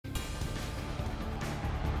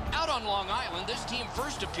on Long Island, this team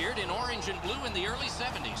first appeared in orange and blue in the early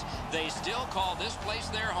 70s. They still call this place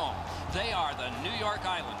their home. They are the New York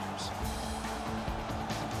Islanders.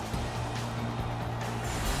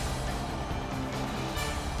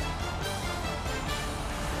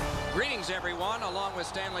 Greetings, everyone. Along with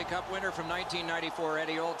Stanley Cup winner from 1994,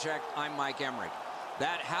 Eddie Olczyk, I'm Mike Emmerich.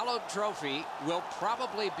 That hallowed trophy will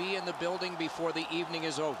probably be in the building before the evening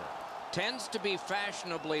is over. Tends to be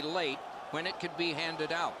fashionably late when it could be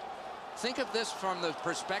handed out. Think of this from the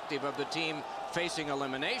perspective of the team facing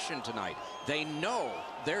elimination tonight. They know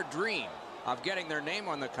their dream of getting their name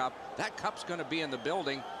on the cup. That cup's going to be in the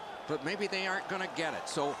building, but maybe they aren't going to get it.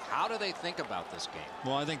 So how do they think about this game?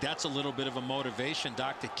 Well, I think that's a little bit of a motivation,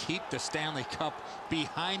 Doc, to keep the Stanley Cup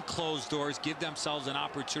behind closed doors, give themselves an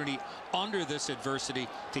opportunity under this adversity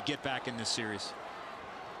to get back in this series.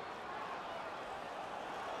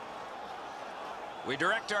 We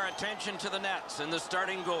direct our attention to the nets and the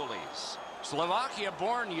starting goalies.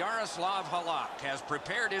 Slovakia-born Jaroslav Halak has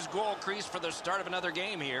prepared his goal crease for the start of another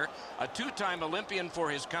game here. A two-time Olympian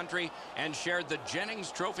for his country and shared the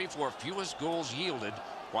Jennings Trophy for fewest goals yielded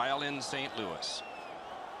while in St. Louis.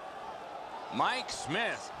 Mike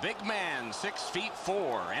Smith, big man, 6'4",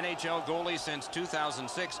 NHL goalie since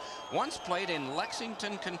 2006, once played in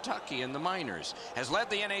Lexington, Kentucky in the minors, has led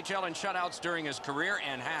the NHL in shutouts during his career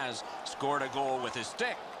and has scored a goal with his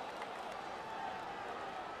stick.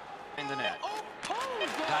 In the net.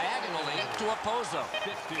 Diagonally to Opposo.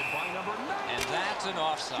 And that's an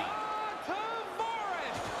offside.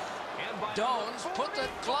 Dones put the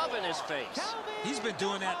glove in his face. He's been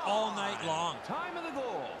doing that all night long. Time of the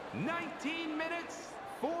goal, 19 minutes,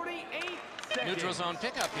 48 seconds. Neutral zone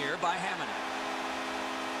pickup here by Hammond.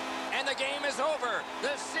 And the game is over.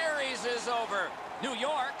 The series is over. New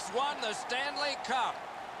York's won the Stanley Cup.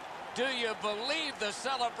 Do you believe the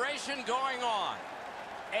celebration going on?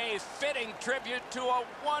 A fitting tribute to a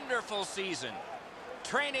wonderful season.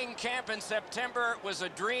 Training camp in September was a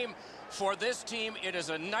dream. For this team, it is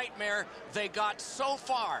a nightmare. They got so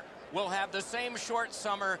far. We'll have the same short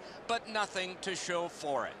summer, but nothing to show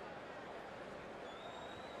for it.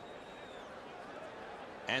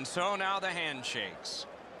 And so now the handshakes.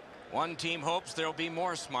 One team hopes there'll be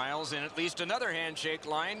more smiles in at least another handshake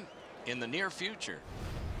line in the near future.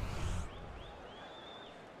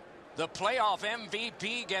 The playoff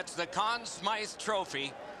MVP gets the Conn Smythe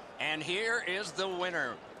Trophy, and here is the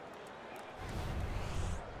winner.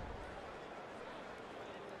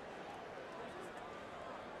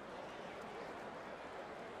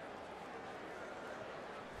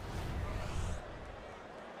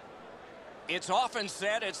 It's often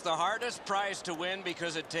said it's the hardest prize to win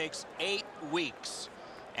because it takes 8 weeks.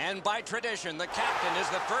 And by tradition, the captain is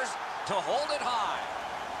the first to hold it high.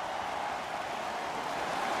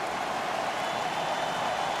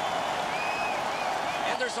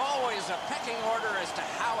 And there's always a pecking order as to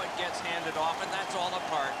how it gets handed off, and that's all a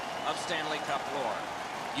part of Stanley Cup lore.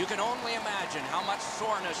 You can only imagine how much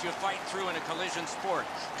soreness you fight through in a collision sport.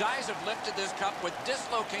 Guys have lifted this cup with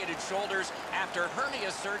dislocated shoulders after hernia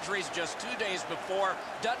surgeries just 2 days before.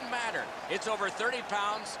 Doesn't matter. It's over 30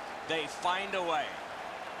 pounds. They find a way.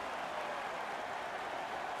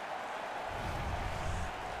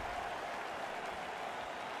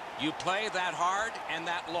 You play that hard and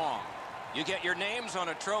that long. You get your names on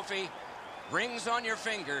a trophy, rings on your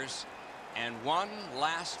fingers, and one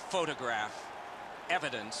last photograph.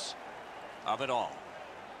 Evidence of it all.